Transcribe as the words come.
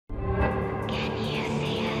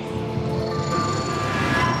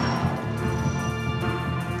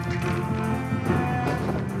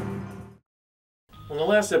the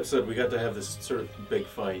last episode, we got to have this sort of big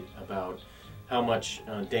fight about how much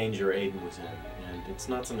danger Aiden was in, and it's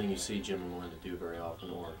not something you see Jim and Melinda do very often,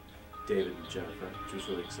 or David and Jennifer, which was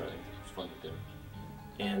really exciting. It was fun to do.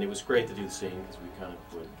 And it was great to do the scene, because we kind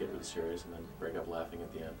of would get really serious and then break up laughing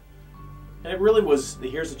at the end. And it really was,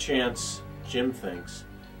 here's a chance, Jim thinks,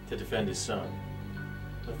 to defend his son.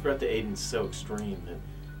 The threat to Aiden's so extreme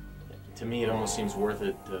that, to me, it almost seems worth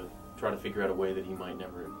it to try to figure out a way that he might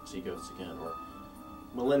never see ghosts again. Or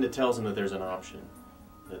Melinda tells him that there's an option,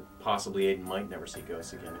 that possibly Aiden might never see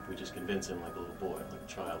ghosts again if we just convince him like a little boy, like a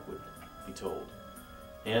child would be told.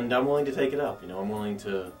 And I'm willing to take it up, you know, I'm willing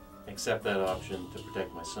to accept that option to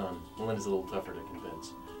protect my son. Melinda's a little tougher to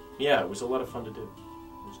convince. Yeah, it was a lot of fun to do.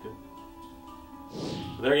 It was good.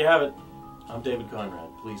 So there you have it. I'm David Conrad.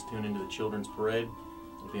 Please tune into the Children's Parade.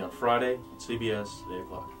 It'll be on Friday at CBS, 8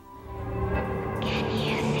 o'clock.